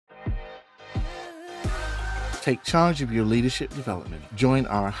Take charge of your leadership development. Join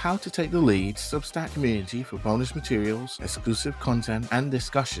our How to Take the Lead Substack community for bonus materials, exclusive content, and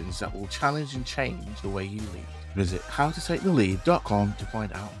discussions that will challenge and change the way you lead. Visit howtotakethelead.com to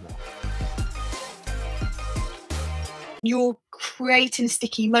find out more. You're creating a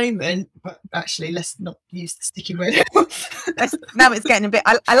sticky moment, but actually, let's not use the sticky word. Now it's getting a bit,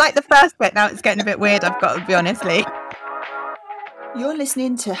 I like the first bit, now it's getting a bit weird, I've got to be honest, Lee. You're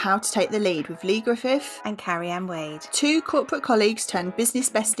listening to How to Take the Lead with Lee Griffith And Carrie-Anne Wade. Two corporate colleagues turned business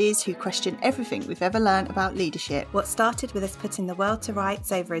besties who question everything we've ever learned about leadership. What started with us putting the world to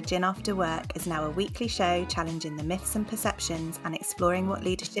rights over a gin after work is now a weekly show challenging the myths and perceptions and exploring what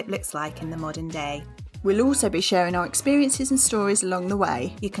leadership looks like in the modern day. We'll also be sharing our experiences and stories along the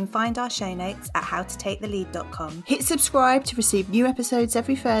way. You can find our show notes at howtotakethelead.com. Hit subscribe to receive new episodes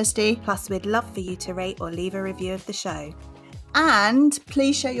every Thursday. Plus, we'd love for you to rate or leave a review of the show. And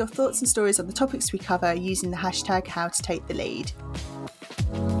please share your thoughts and stories on the topics we cover using the hashtag HowToTakeTheLead.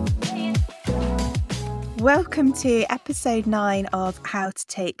 Welcome to episode 9 of How to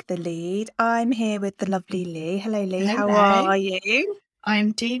Take the Lead. I'm here with the lovely Lee. Hello, Lee. Hello. How are you?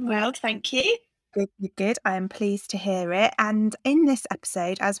 I'm doing well, thank you. Good, good, good. I am pleased to hear it. And in this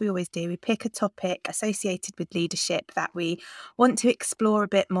episode, as we always do, we pick a topic associated with leadership that we want to explore a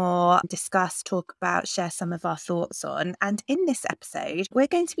bit more, discuss, talk about, share some of our thoughts on. And in this episode, we're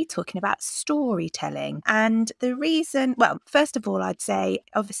going to be talking about storytelling. And the reason, well, first of all, I'd say,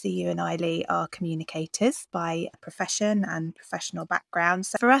 obviously, you and I, Lee, are communicators by profession and professional background.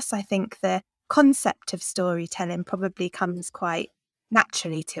 So for us, I think the concept of storytelling probably comes quite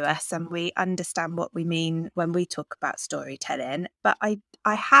naturally to us, and we understand what we mean when we talk about storytelling. But I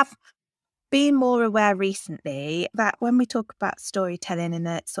have been more aware recently that when we talk about storytelling in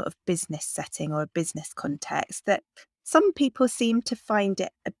a sort of business setting or a business context, that some people seem to find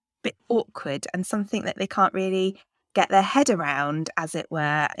it a bit awkward and something that they can't really get their head around, as it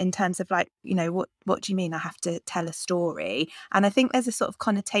were, in terms of like, you know, what do you mean I have to tell a story? And I think there's a sort of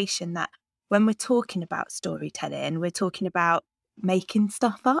connotation that when we're talking about storytelling, we're talking about making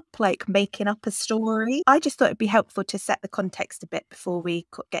stuff up, like making up a story. I just thought it'd be helpful to set the context a bit before we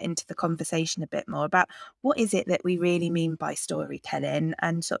get into the conversation a bit more about what is it that we really mean by storytelling,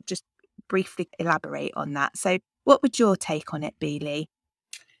 and sort of just briefly elaborate on that. So what would your take on it be, Lee?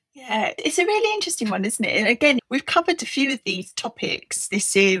 Yeah, it's a really interesting one, isn't it? And again, we've covered a few of these topics, this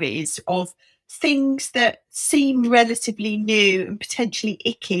series of things that seem relatively new and potentially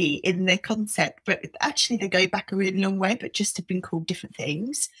icky in their concept, but actually they go back a really long way, but just have been called different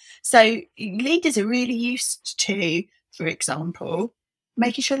things. So leaders are really used to, for example,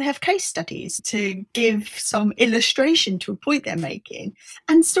 making sure they have case studies to give some illustration to a point they're making.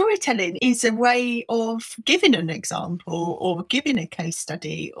 And storytelling is a way of giving an example or giving a case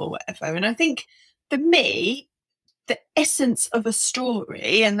study or whatever. And I think for me, the essence of a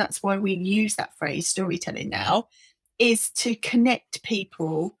story, and that's why we use that phrase storytelling now, is to connect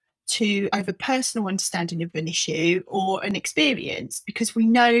people to either personal understanding of an issue or an experience, because we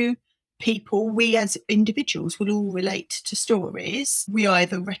know people, we as individuals will all relate to stories. We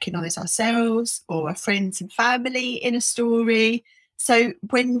either recognise ourselves or our friends and family in a story. So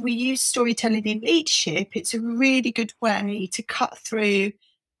when we use storytelling in leadership, it's a really good way to cut through,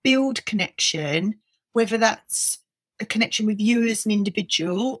 build connection, whether that's a connection with you as an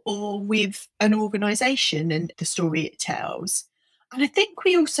individual or with an organisation and the story it tells. And I think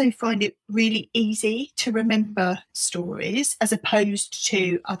we also find it really easy to remember stories as opposed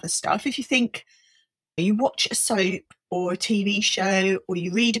to other stuff. If you think you watch a soap or a TV show or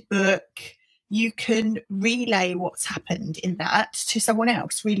you read a book, you can relay what's happened in that to someone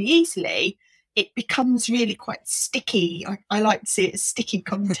else really easily. It becomes really quite sticky. I like to see it as sticky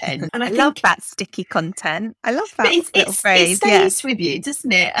content. And I love that sticky content. I love that little phrase. It stays with you,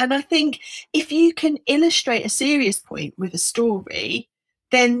 doesn't it? And I think if you can illustrate a serious point with a story,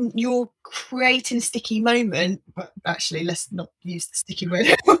 then you're creating a sticky moment. But actually, let's not use the sticky word.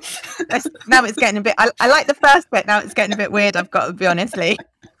 Now it's getting a bit, I like the first bit, now it's getting a bit weird, I've got to be honest, Lee.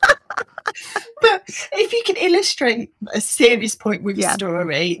 But if you can illustrate a serious point with your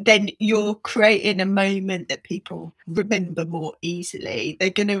story, then you're creating a moment that people remember more easily. They're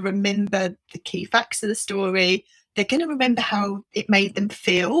going to remember the key facts of the story. They're going to remember how it made them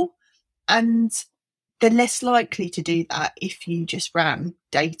feel. And they're less likely to do that if you just ram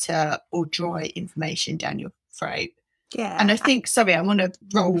data or dry information down your throat. Yeah. And I think, sorry, I want to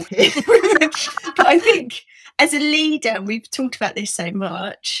roll here. But I think as a leader, we've talked about this so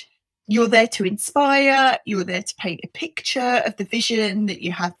much, you're there to inspire, you're there to paint a picture of the vision that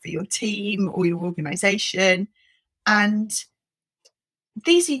you have for your team or your organisation. And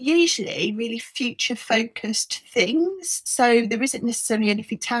these are usually really future focused things. So there isn't necessarily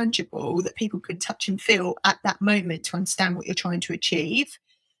anything tangible that people can touch and feel at that moment to understand what you're trying to achieve.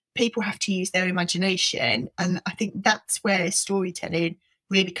 People have to use their imagination. And I think that's where storytelling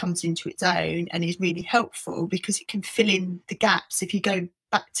really comes into its own and is really helpful, because it can fill in the gaps. If you go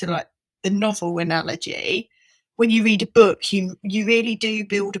back to like the novel analogy, when you read a book, you really do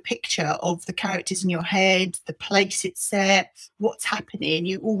build a picture of the characters in your head, the place it's set, what's happening.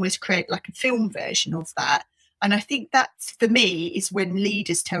 You almost create like a film version of that. And I think that's, for me, is when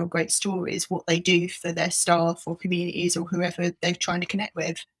leaders tell great stories, what they do for their staff or communities or whoever they're trying to connect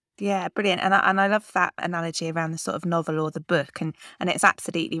with. Yeah, brilliant. And I love that analogy around the sort of novel or the book. And it's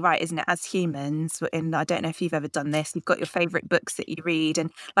absolutely right, isn't it? As humans, and I don't know if you've ever done this, you've got your favourite books that you read.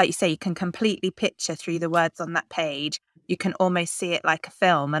 And like you say, you can completely picture through the words on that page. You can almost see it like a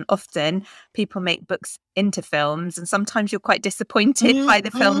film. And often people make books into films. And sometimes you're quite disappointed by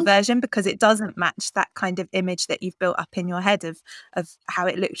the film version because it doesn't match that kind of image that you've built up in your head of how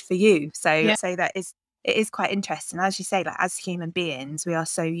it looked for you. So that is, it is quite interesting. As you say, like as human beings, we are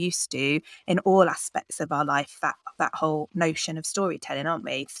so used to, in all aspects of our life, that whole notion of storytelling, aren't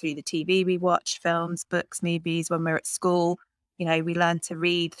we? Through the TV we watch, films, books, movies. When we're at school, we learn to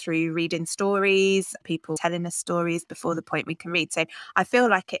read through reading stories, people telling us stories before the point we can read. So I feel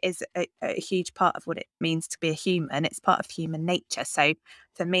like it is a huge part of what it means to be a human. It's part of human nature. So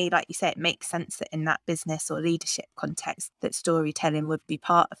for me, like you say, it makes sense that in that business or leadership context, that storytelling would be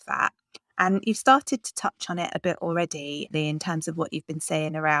part of that. And you've started to touch on it a bit already, Lee, in terms of what you've been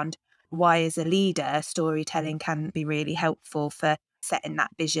saying around why, as a leader, storytelling can be really helpful for setting that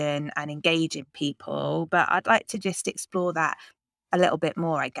vision and engaging people. But I'd like to just explore that a little bit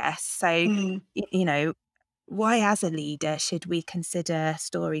more, I guess. So, why, as a leader, should we consider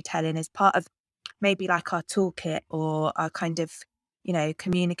storytelling as part of maybe like our toolkit or our kind of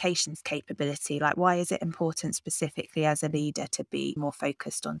communications capability? Like, why is it important specifically as a leader to be more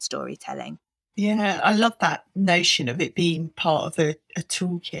focused on storytelling? Yeah, I love that notion of it being part of a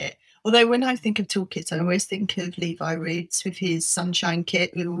toolkit. Although when I think of toolkits, I always think of Levi Roots with his sunshine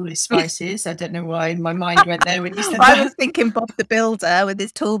kit with all his spices. I don't know why my mind went there when you said I that. was thinking Bob the Builder with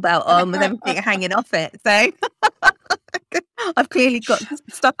his tool belt on with everything hanging off it. So I've clearly got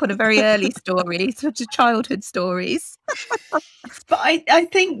stuck on a very early story, such as childhood stories. But I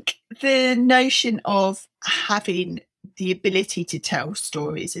think the notion of having the ability to tell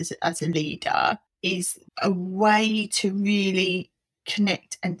stories as a leader is a way to really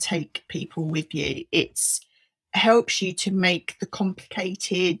connect and take people with you. It helps you to make the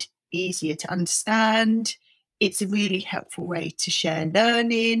complicated easier to understand. It's a really helpful way to share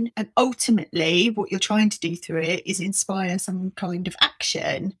learning. And ultimately, what you're trying to do through it is inspire some kind of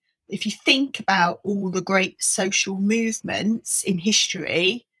action. If you think about all the great social movements in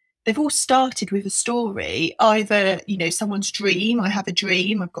history, they've all started with a story, either, someone's dream, I have a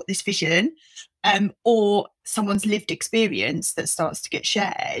dream, I've got this vision, or someone's lived experience that starts to get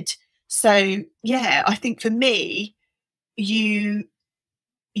shared. So, yeah, I think for me, you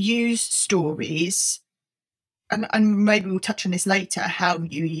use stories, and maybe we'll touch on this later, how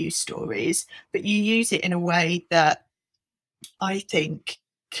you use stories, but you use it in a way that I think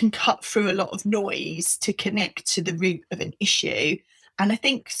can cut through a lot of noise to connect to the root of an issue. And I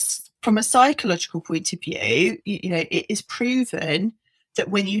think from a psychological point of view, it is proven that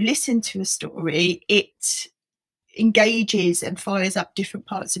when you listen to a story, it engages and fires up different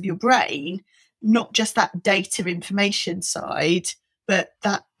parts of your brain, not just that data information side, but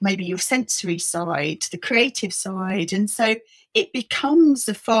that maybe your sensory side, the creative side. And so it becomes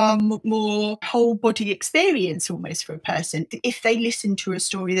a far more whole body experience almost for a person if they listen to a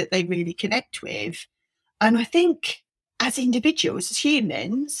story that they really connect with. And I think as individuals, as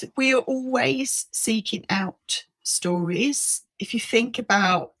humans, we are always seeking out stories. If you think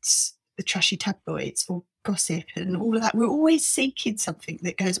about the trashy tabloids or gossip and all of that, we're always seeking something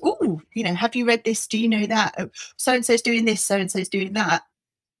that goes, oh, have you read this? Do you know that? Oh, so-and-so's doing this, so-and-so's doing that.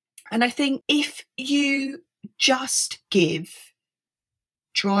 And I think if you just give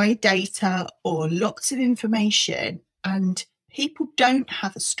dry data or lots of information and people don't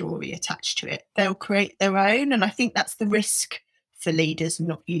have a story attached to it, they'll create their own. And I think that's the risk for leaders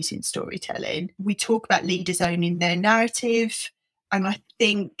not using storytelling. We talk about leaders owning their narrative, and I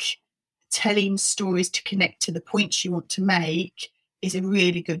think telling stories to connect to the points you want to make is a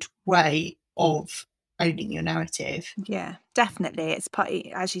really good way of owning your narrative. Yeah, definitely. It's part,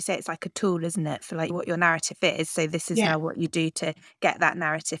 as you say, it's like a tool, isn't it, for like what your narrative is. So this is now what you do to get that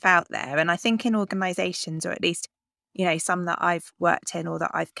narrative out there. And I think in organizations, or at least some that I've worked in or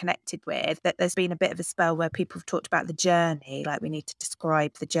that I've connected with, that there's been a bit of a spell where people have talked about the journey, like we need to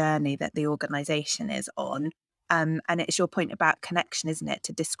describe the journey that the organisation is on. And it's your point about connection, isn't it?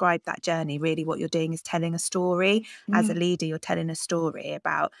 To describe that journey, really what you're doing is telling a story. As a leader, you're telling a story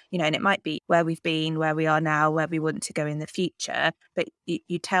about, and it might be where we've been, where we are now, where we want to go in the future. But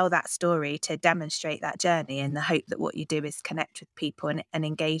you tell that story to demonstrate that journey in the hope that what you do is connect with people and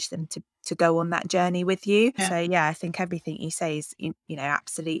engage them to go on that journey with you. Yeah. So, yeah, I think everything you say is,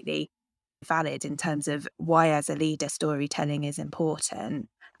 absolutely valid in terms of why, as a leader, storytelling is important.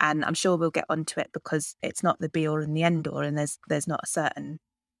 And I'm sure we'll get onto it because it's not the be all and the end all, and there's not a certain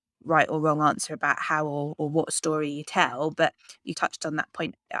right or wrong answer about how or what story you tell. But you touched on that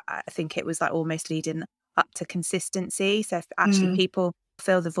point. I think it was like almost leading up to consistency. So if actually people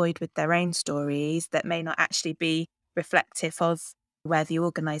fill the void with their own stories that may not actually be reflective of where the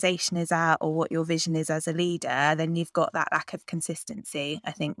organisation is at or what your vision is as a leader, then you've got that lack of consistency,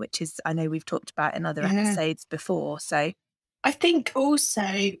 I think, which is, I know we've talked about in other episodes before. So I think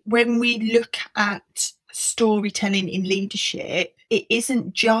also when we look at storytelling in leadership, it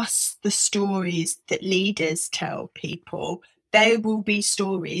isn't just the stories that leaders tell people. There will be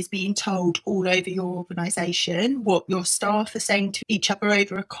stories being told all over your organisation, what your staff are saying to each other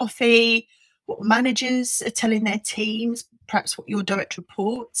over a coffee, what managers are telling their teams, perhaps what your direct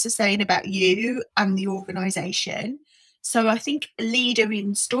reports are saying about you and the organisation. So I think a leader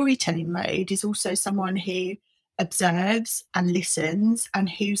in storytelling mode is also someone who observes and listens and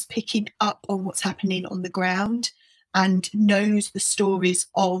who's picking up on what's happening on the ground and knows the stories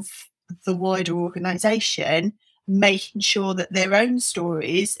of the wider organisation, making sure that their own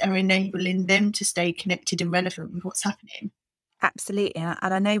stories are enabling them to stay connected and relevant with what's happening. Absolutely.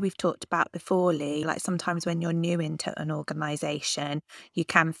 And I know we've talked about before, Lee, like sometimes when you're new into an organisation, you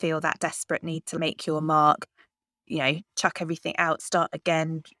can feel that desperate need to make your mark, chuck everything out, start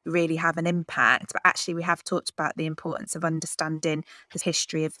again, really have an impact. But actually, we have talked about the importance of understanding the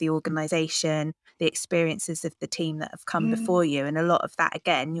history of the organisation, the experiences of the team that have come before you. And a lot of that,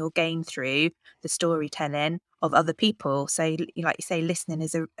 again, you'll gain through the storytelling of other people. So, like you say, listening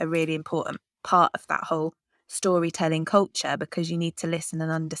is a really important part of that whole storytelling culture, because you need to listen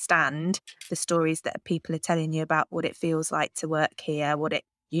and understand the stories that people are telling you about what it feels like to work here, what it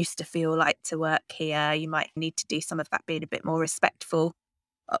used to feel like to work here. You might need to do some of that, being a bit more respectful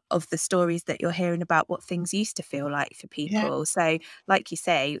of the stories that you're hearing about what things used to feel like for people. Yeah. So like you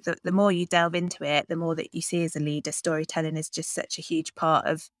say, the more you delve into it, the more that you see as a leader, storytelling is just such a huge part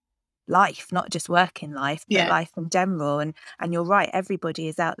of life, not just working life, but life in general. And you're right, everybody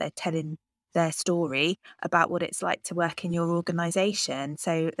is out there telling their story about what it's like to work in your organisation.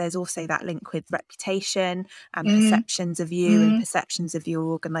 So there's also that link with reputation and perceptions of you and perceptions of your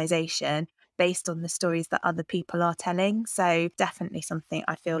organisation based on the stories that other people are telling. So definitely something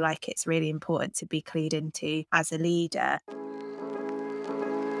I feel like it's really important to be clued into as a leader.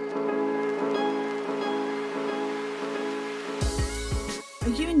 Are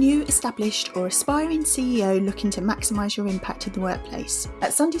you a new, established or aspiring CEO looking to maximise your impact in the workplace?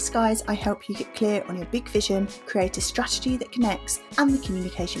 At Sunday Skies, I help you get clear on your big vision, create a strategy that connects and the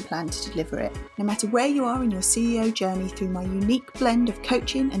communication plan to deliver it. No matter where you are in your CEO journey, through my unique blend of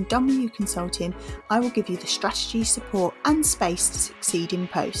coaching and WU consulting, I will give you the strategy, support and space to succeed in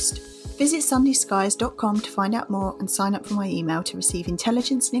post. Visit sundayskies.com to find out more and sign up for my email to receive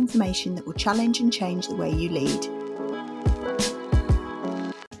intelligence and information that will challenge and change the way you lead.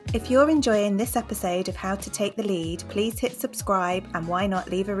 If you're enjoying this episode of How to Take the Lead, please hit subscribe and why not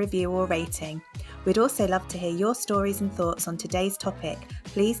leave a review or rating. We'd also love to hear your stories and thoughts on today's topic.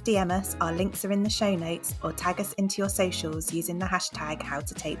 Please DM us, our links are in the show notes, or tag us into your socials using the hashtag How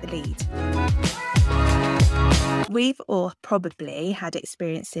to Take the Lead. We've all probably had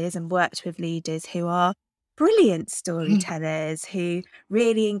experiences and worked with leaders who are brilliant storytellers who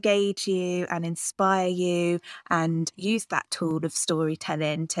really engage you and inspire you and use that tool of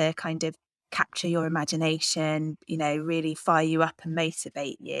storytelling to kind of capture your imagination, really fire you up and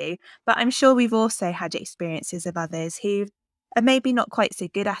motivate you. But I'm sure we've also had experiences of others who are maybe not quite so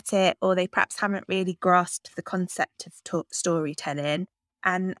good at it, or they perhaps haven't really grasped the concept of storytelling.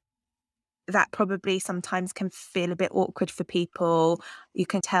 And that probably sometimes can feel a bit awkward for people. You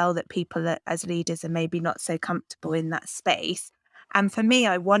can tell that people as leaders are maybe not so comfortable in that space. And for me,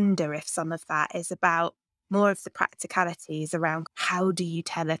 I wonder if some of that is about more of the practicalities around how do you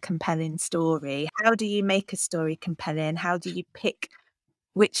tell a compelling story? How do you make a story compelling? How do you pick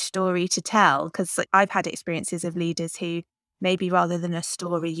which story to tell? Because I've had experiences of leaders who maybe rather than a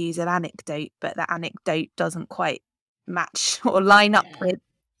story use an anecdote, but that anecdote doesn't quite match or line up with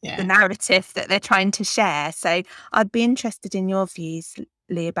the narrative that they're trying to share. So I'd be interested in your views,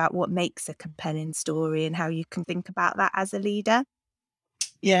 Lee, about what makes a compelling story and how you can think about that as a leader.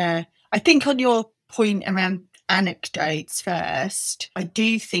 Yeah, I think on your point around anecdotes first, I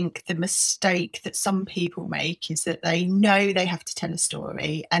do think the mistake that some people make is that they know they have to tell a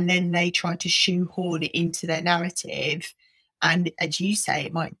story and then they try to shoehorn it into their narrative. And as you say,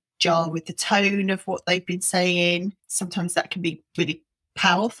 it might jar with the tone of what they've been saying. Sometimes that can be really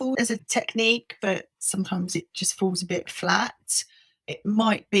powerful as a technique, but sometimes it just falls a bit flat. It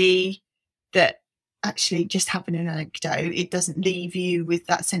might be that actually just having an anecdote, it doesn't leave you with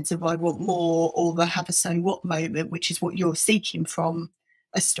that sense of I want more, or the have a so what moment, which is what you're seeking from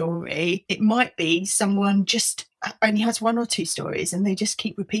a story. It might be someone just only has one or two stories and they just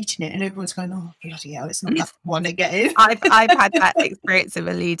keep repeating it and everyone's going, oh bloody hell, it's not that one again. I've had that experience of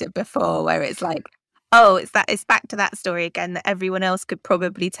a leader before where it's like, oh, it's back to that story again that everyone else could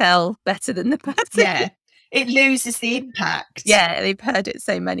probably tell better than the person. Yeah, it loses the impact. Yeah, they've heard it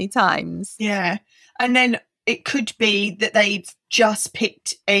so many times. Yeah. And then it could be that they've just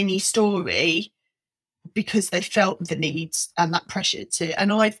picked any story because they felt the needs and that pressure to.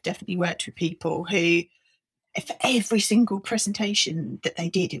 And I've definitely worked with people who, for every single presentation that they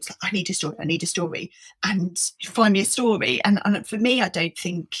did, it was like, I need a story, and find me a story. And for me, I don't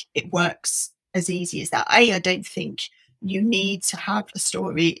think it works as easy as that. I don't think you need to have a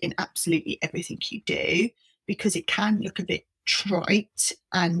story in absolutely everything you do, because it can look a bit trite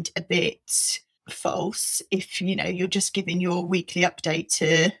and a bit false if you're just giving your weekly update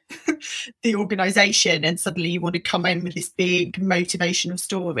to the organization and suddenly you want to come in with this big motivational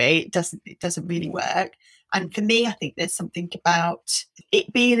story. It doesn't really work. And for me, I think there's something about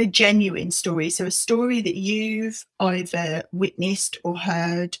it being a genuine story. So a story that you've either witnessed or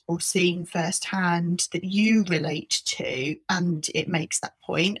heard or seen firsthand that you relate to, and it makes that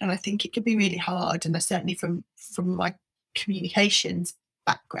point. And I think it can be really hard. And I certainly from my communications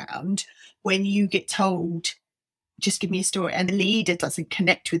background, when you get told, just give me a story, and the leader doesn't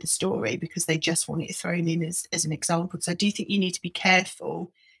connect with the story because they just want it thrown in as an example. So I do think you need to be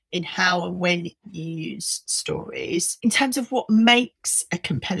careful in how and when you use stories. In terms of what makes a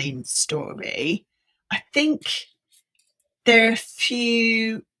compelling story, I think there are a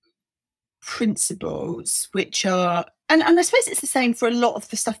few principles which are, and I suppose it's the same for a lot of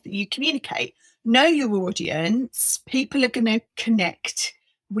the stuff that you communicate. Know your audience. People are going to connect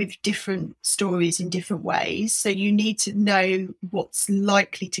with different stories in different ways. So you need to know what's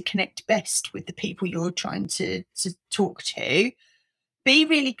likely to connect best with the people you're trying to talk to. Be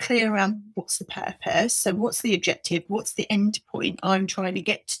really clear around what's the purpose. So what's the objective? What's the end point I'm trying to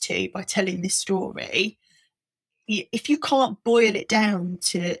get to by telling this story? If you can't boil it down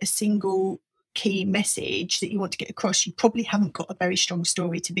to a single key message that you want to get across, you probably haven't got a very strong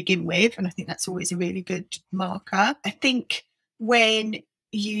story to begin with. And I think that's always a really good marker. I think when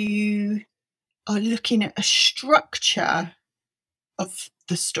you are looking at a structure of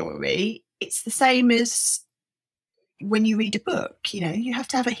the story, it's the same as when you read a book. You have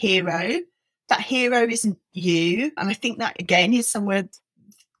to have a hero. That hero isn't you. And I think that, again, is somewhere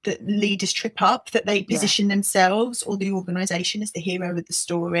that leaders trip up, that they position themselves or the organisation as the hero of the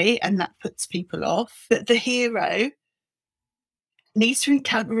story, and that puts people off. But the hero needs to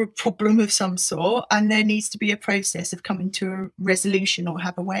encounter a problem of some sort, and there needs to be a process of coming to a resolution or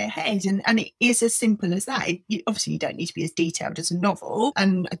have a way ahead. And it is as simple as that. Obviously, you don't need to be as detailed as a novel.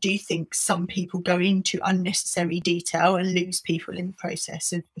 And I do think some people go into unnecessary detail and lose people in the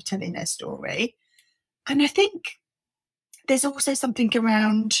process of telling their story. And I think there's also something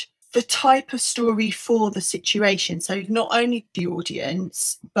around the type of story for the situation. So not only the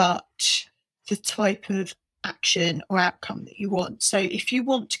audience, but the type of action or outcome that you want. So if you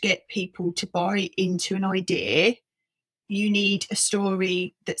want to get people to buy into an idea, you need a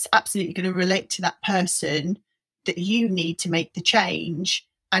story that's absolutely going to relate to that person that you need to make the change,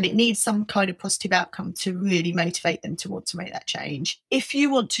 and it needs some kind of positive outcome to really motivate them to want to make that change. If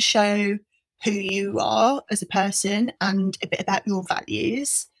you want to show who you are as a person and a bit about your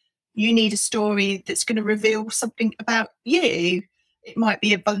values, you need a story that's going to reveal something about you. It might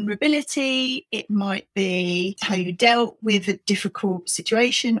be a vulnerability, it might be how you dealt with a difficult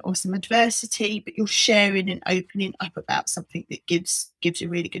situation or some adversity, but you're sharing and opening up about something that gives a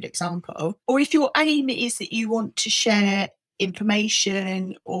really good example. Or if your aim is that you want to share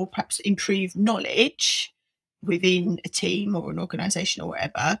information or perhaps improve knowledge within a team or an organisation or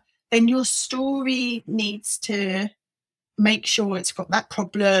whatever, then your story needs to make sure it's got that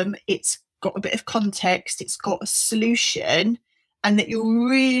problem, it's got a bit of context, it's got a solution, and that you're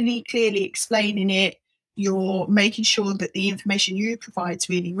really clearly explaining it you're making sure that the information you provide is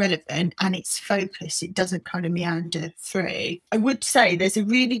really relevant and it's focused. It doesn't kind of meander through. I would say there's a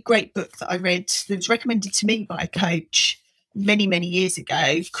really great book that I read that was recommended to me by a coach many, many years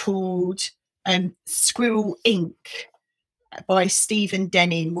ago called Squirrel Ink by Stephen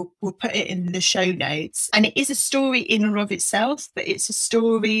Denning. We'll put it in the show notes. And it is a story in and of itself, but it's a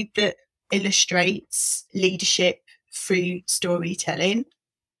story that illustrates leadership through storytelling.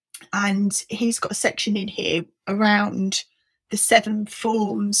 And he's got a section in here around the 7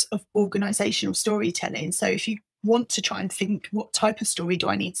 forms of organisational storytelling. So if you want to try and think, what type of story do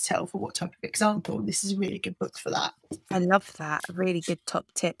I need to tell for what type of example, this is a really good book for that. I love that. A really good top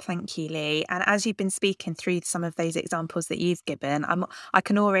tip. Thank you, Lee. And as you've been speaking through some of those examples that you've given, I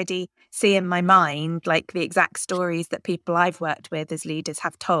can already see in my mind like the exact stories that people I've worked with as leaders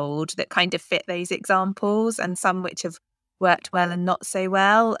have told that kind of fit those examples, and some which have worked well and not so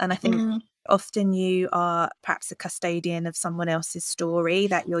well. And I think often you are perhaps a custodian of someone else's story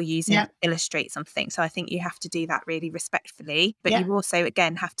that you're using to illustrate something. So I think you have to do that really respectfully. But you also,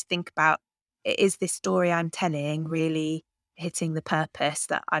 again, have to think about, is this story I'm telling really hitting the purpose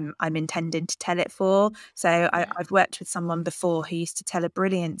that I'm intending to tell it for? So I've worked with someone before who used to tell a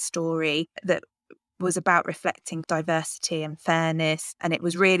brilliant story that was about reflecting diversity and fairness, and it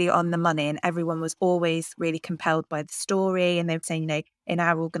was really on the money, and everyone was always really compelled by the story, and they would say, you know, in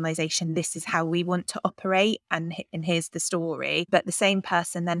our organisation this is how we want to operate, and here's the story. But the same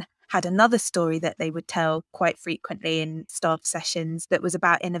person then had another story that they would tell quite frequently in staff sessions that was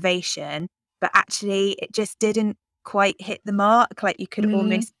about innovation, but actually it just didn't quite hit the mark. Like you could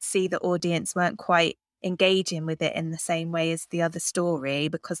almost see the audience weren't quite engaging with it in the same way as the other story,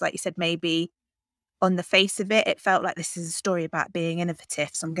 because like you said, maybe on the face of it, it felt like this is a story about being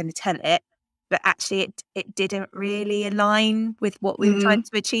innovative, so I'm going to tell it. But actually, it didn't really align with what we were trying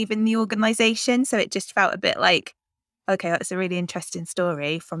to achieve in the organisation. So it just felt a bit like, okay, that's a really interesting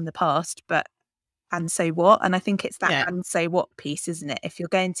story from the past, but and so what? And I think it's that and so what piece, isn't it? If you're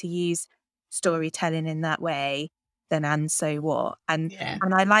going to use storytelling in that way, then and so what? And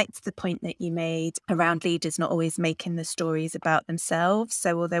I liked the point that you made around leaders not always making the stories about themselves.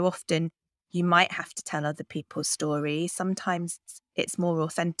 So although often you might have to tell other people's stories, sometimes it's more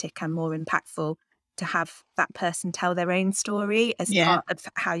authentic and more impactful to have that person tell their own story as part of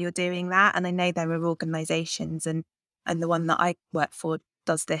how you're doing that. And I know there are organisations, and the one that I work for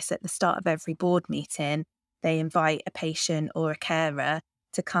does this at the start of every board meeting. They invite a patient or a carer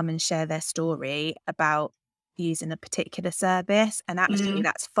to come and share their story about using a particular service. And actually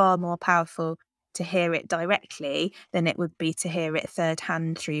that's far more powerful to hear it directly than it would be to hear it third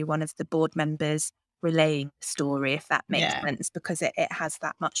hand through one of the board members relaying the story, if that makes sense, because it has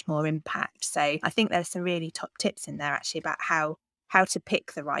that much more impact. So I think there's some really top tips in there actually about how to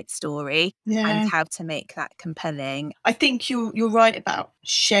pick the right story and how to make that compelling. I think you're right about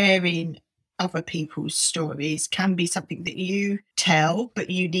sharing other people's stories can be something that you tell, but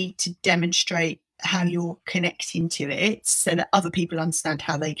you need to demonstrate how you're connecting to it so that other people understand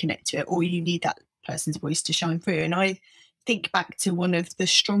how they connect to it, or you need that person's voice to shine through. And I think back to one of the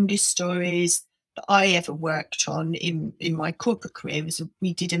strongest stories that I ever worked on in my corporate career was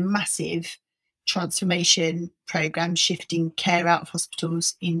we did a massive transformation program shifting care out of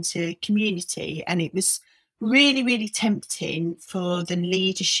hospitals into community, and it was really, really tempting for the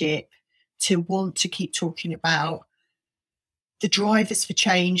leadership to want to keep talking about the drivers for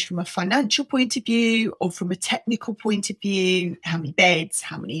change from a financial point of view or from a technical point of view, how many beds,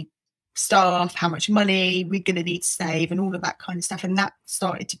 how many staff, how much money we're going to need to save, and all of that kind of stuff. And that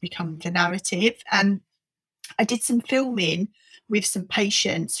started to become the narrative. And I did some filming with some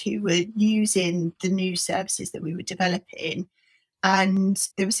patients who were using the new services that we were developing. And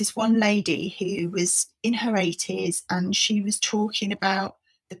there was this one lady who was in her 80s, and she was talking about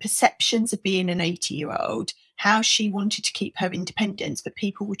the perceptions of being an 80-year-old, how she wanted to keep her independence, but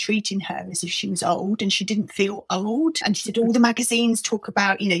people were treating her as if she was old and she didn't feel old. And she said, all the magazines talk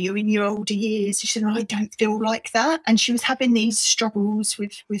about, you know, you're in your older years. She said, I don't feel like that. And she was having these struggles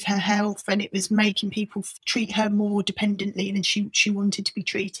with her health, and it was making people treat her more dependently than she wanted to be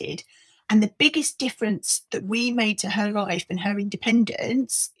treated. And the biggest difference that we made to her life and her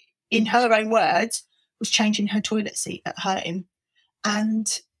independence, in her own words, was changing her toilet seat at home.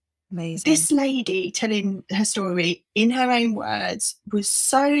 And amazing. This lady telling her story in her own words was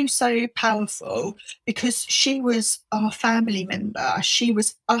so, so powerful, because she was our family member. She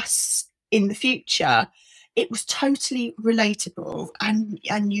was us in the future. It was totally relatable, and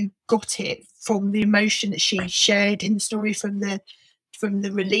you got it from the emotion that she shared in the story, from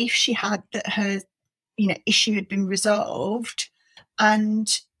the relief she had that her issue had been resolved.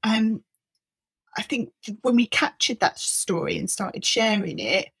 And I think when we captured that story and started sharing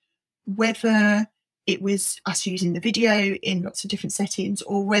it, whether it was us using the video in lots of different settings,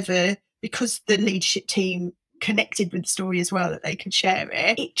 or whether because the leadership team connected with the story as well that they could share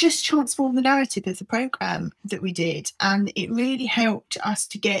it, it just transformed the narrative of the programme that we did. And it really helped us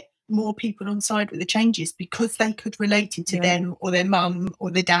to get more people on side with the changes because they could relate it to them or their mum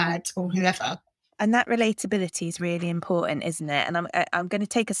or their dad or whoever. And that relatability is really important, isn't it? And I'm going to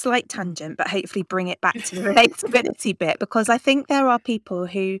take a slight tangent, but hopefully bring it back to the relatability bit, because I think there are people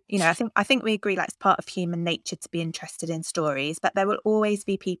who, you know, I think we agree, like, it's part of human nature to be interested in stories, but there will always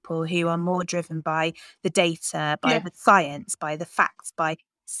be people who are more driven by the data, by the science, by the facts, by,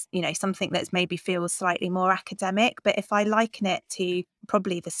 you know, something that's maybe feels slightly more academic. But if I liken it to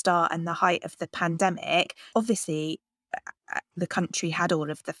probably the start and the height of the pandemic, obviously the country had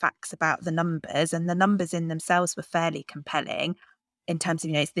all of the facts about the numbers, and the numbers in themselves were fairly compelling in terms of,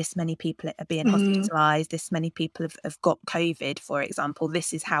 you know, it's this many people are being hospitalised, this many people have got COVID, for example,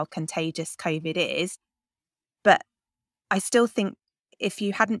 this is how contagious COVID is. But I still think if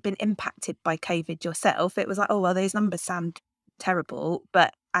you hadn't been impacted by COVID yourself, it was like, oh, well, those numbers sound terrible,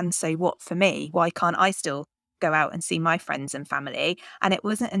 but and so what for me? Why can't I still go out and see my friends and family? And it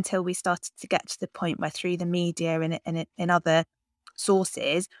wasn't until we started to get to the point where through the media and in other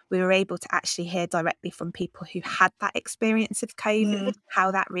sources, we were able to actually hear directly from people who had that experience of COVID,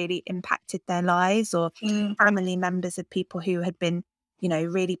 how that really impacted their lives, or family members of people who had been, you know,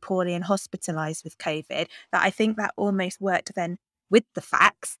 really poorly and hospitalized with COVID, that I think that almost worked then with the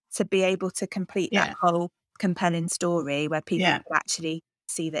facts to be able to complete that whole compelling story where people could actually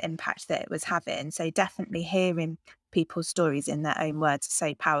see the impact that it was having. So definitely hearing people's stories in their own words is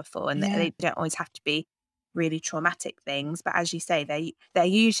so powerful, and they don't always have to be really traumatic things, but as you say, there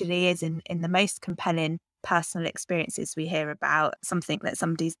usually is in the most compelling personal experiences we hear about something that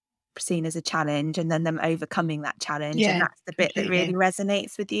somebody's seen as a challenge and then them overcoming that challenge, and that's the bit that really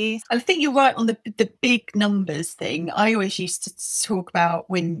resonates with you. I think you're right on the big numbers thing. I always used to talk about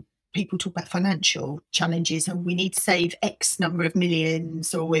when people talk about financial challenges and we need to save X number of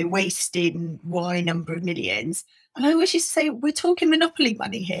millions, or we're wasting Y number of millions. And I always used to say, we're talking monopoly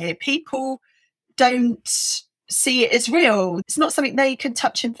money here. People don't see it as real. It's not something they can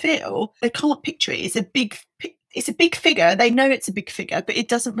touch and feel. They can't picture it. It's a big figure. They know it's a big figure, but it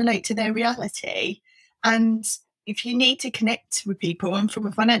doesn't relate to their reality. And if you need to connect with people, and from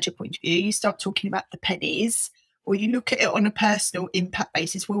a financial point of view, you start talking about the pennies, or you look at it on a personal impact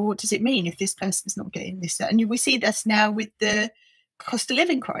basis. Well, what does it mean if this person's not getting this? And we see this now with the cost of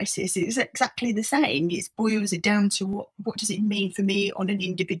living crisis. It's exactly the same. It boils it down to what does it mean for me on an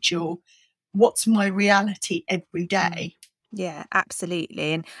individual? What's my reality every day? Yeah,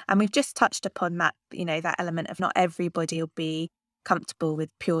 absolutely. And we've just touched upon that, you know, that element of not everybody will be comfortable with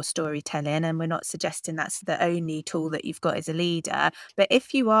pure storytelling, and we're not suggesting that's the only tool that you've got as a leader. But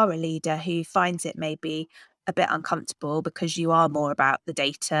if you are a leader who finds it maybe a bit uncomfortable because you are more about the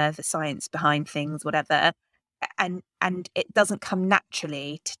data, the science behind things, whatever, and it doesn't come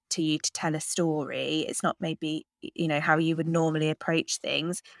naturally to you to tell a story, it's not maybe, you know, how you would normally approach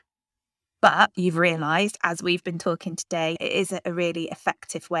things, but you've realised, as we've been talking today, it is a really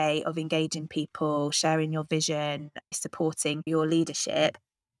effective way of engaging people, sharing your vision, supporting your leadership.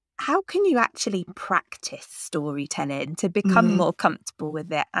 How can you actually practice storytelling to become more comfortable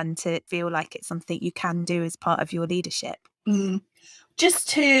with it and to feel like it's something you can do as part of your leadership? Just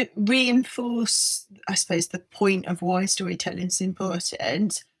to reinforce, I suppose, the point of why storytelling is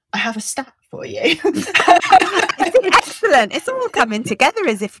important, I have a stat for you. Excellent. It's all coming together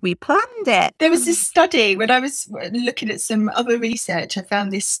as if we planned it. There was this study, when I was looking at some other research, I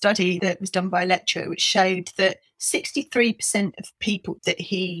found this study that was done by a lecturer which showed that 63% of people that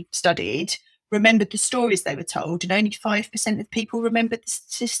he studied remembered the stories they were told, and only 5% of people remembered the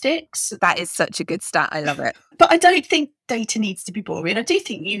statistics. That is such a good stat. I love it. But I don't think data needs to be boring. I do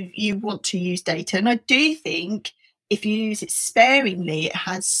think you want to use data, and I do think if you use it sparingly, it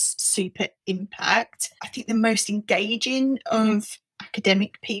has super impact. I think the most engaging of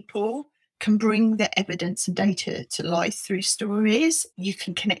academic people can bring the evidence and data to life through stories. You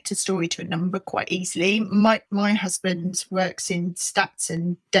can connect a story to a number quite easily. My husband works in stats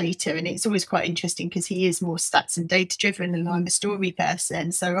and data, and it's always quite interesting because he is more stats and data driven and I'm a story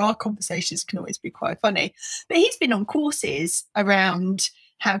person. So our conversations can always be quite funny. But he's been on courses around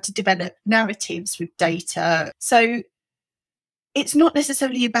how to develop narratives with data. So it's not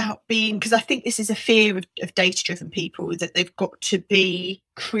necessarily about being, because I think this is a fear of data-driven people, that they've got to be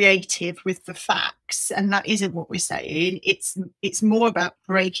creative with the facts, and that isn't what we're saying. It's more about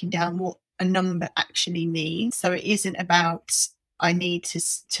breaking down what a number actually means. So it isn't about I need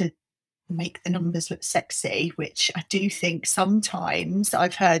to make the numbers look sexy, which I do think sometimes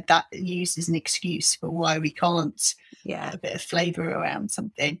I've heard that used as an excuse for why we can't put a bit of flavour around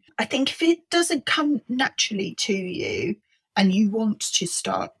something. I think if it doesn't come naturally to you and you want to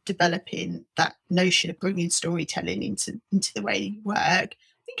start developing that notion of bringing storytelling into the way you work,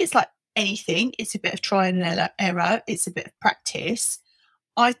 I think it's like anything. It's a bit of trial and error. It's a bit of practice.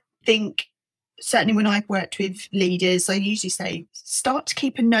 I think certainly when I've worked with leaders, I usually say start to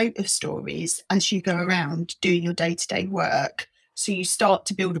keep a note of stories as you go around doing your day-to-day work. So you start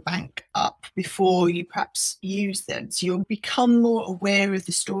to build a bank up before you perhaps use them. So you'll become more aware of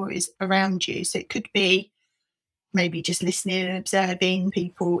the stories around you. So it could be maybe just listening and observing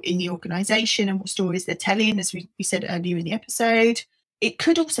people in the organisation and what stories they're telling, as we said earlier in the episode. It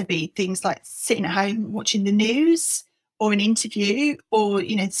could also be things like sitting at home watching the news or an interview, or,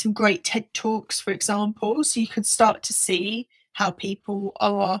 you know, some great TED Talks, for example. So you can start to see how people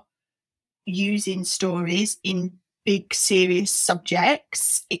are using stories in big, serious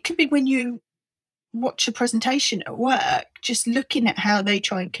subjects. It could be when you watch a presentation at work, just looking at how they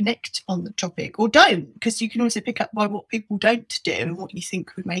try and connect on the topic, or don't, because you can also pick up by what people don't do and what you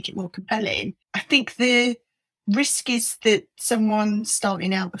think would make it more compelling. I think the risk is that someone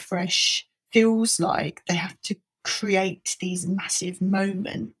starting out afresh feels like they have to create these massive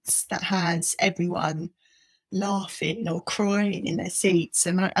moments that has everyone laughing or crying in their seats,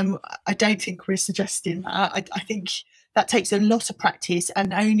 and I don't think we're suggesting that. I think that takes a lot of practice,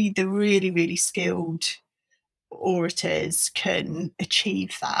 and only the really, really skilled orators can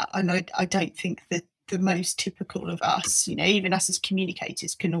achieve that. And I don't think that the most typical of us, you know, even us as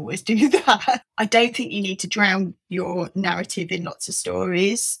communicators, can always do that. I don't think you need to drown your narrative in lots of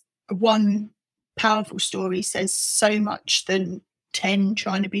stories. One powerful story says so much than 10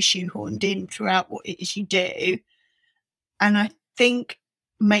 trying to be shoehorned in throughout what it is you do. And I think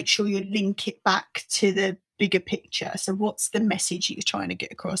make sure you link it back to the bigger picture. So what's the message you're trying to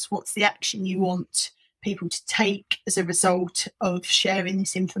get across? What's the action you want people to take as a result of sharing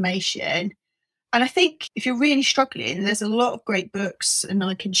this information? And I think if you're really struggling, there's a lot of great books, and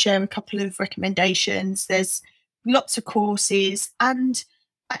I can share a couple of recommendations. There's lots of courses, and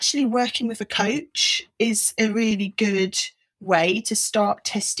actually working with a coach is a really good way to start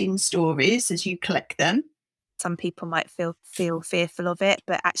testing stories as you collect them. Some people might feel fearful of it,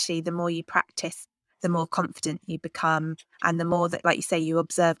 but actually the more you practice, the more confident you become, and the more that, like you say, you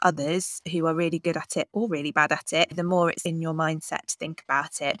observe others who are really good at it or really bad at it, the more it's in your mindset to think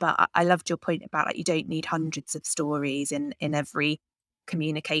about it. But I loved your point about, like, you don't need hundreds of stories in every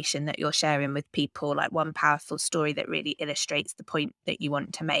communication that you're sharing with people. Like, one powerful story that really illustrates the point that you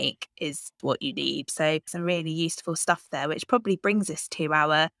want to make is what you need. So some really useful stuff there, which probably brings us to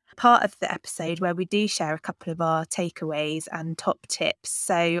our part of the episode where we do share a couple of our takeaways and top tips.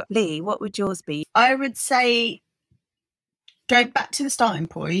 So Lee, what would yours be? I would say, going back to the starting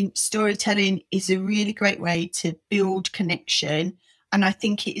point, storytelling is a really great way to build connection, and I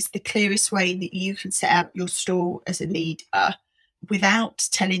think it is the clearest way that you can set out your stall as a leader. Without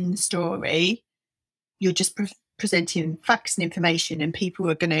telling the story, you're just presenting facts and information, and people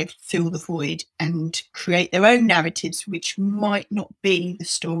are going to fill the void and create their own narratives, which might not be the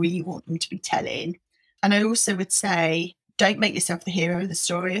story you want them to be telling. And I also would say, don't make yourself the hero of the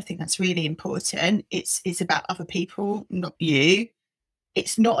story. I think that's really important. It's about other people, not you.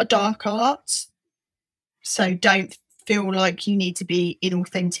 It's not a dark art, so don't feel like you need to be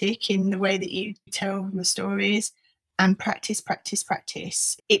inauthentic in the way that you tell your stories. And practice.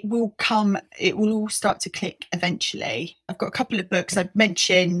 It will all start to click eventually. I've got a couple of books. I've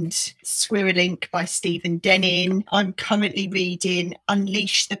mentioned Squirrelink by Stephen Denning. I'm currently reading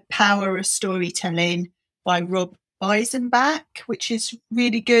Unleash the Power of Storytelling by Rob Eisenbach, which is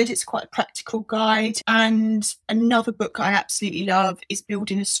really good. It's quite a practical guide. And another book I absolutely love is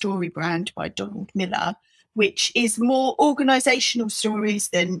Building a Story Brand by Donald Miller, which is more organisational stories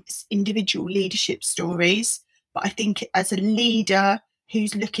than individual leadership stories. But I think as a leader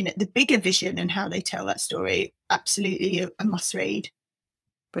who's looking at the bigger vision and how they tell that story, absolutely a must read.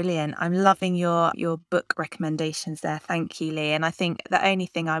 Brilliant. I'm loving your book recommendations there. Thank you, Lee. And I think the only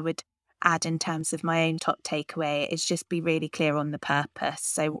thing I would add in terms of my own top takeaway is just be really clear on the purpose.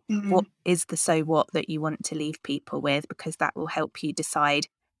 So what is the so what that you want to leave people with? Because that will help you decide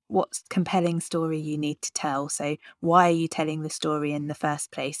what compelling story you need to tell. So why are you telling the story in the first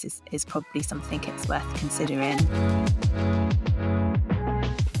place is probably something it's worth considering.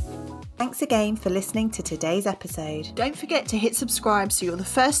 Thanks again for listening to today's episode. Don't forget to hit subscribe so you're the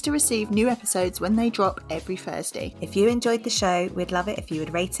first to receive new episodes when they drop every Thursday. If you enjoyed the show, we'd love it if you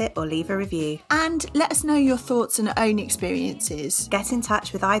would rate it or leave a review. And let us know your thoughts and own experiences. Get in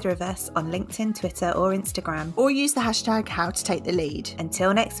touch with either of us on LinkedIn, Twitter or Instagram. Or use the hashtag #HowToTakeTheLead.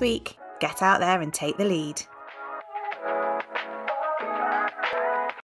 Until next week, get out there and take the lead.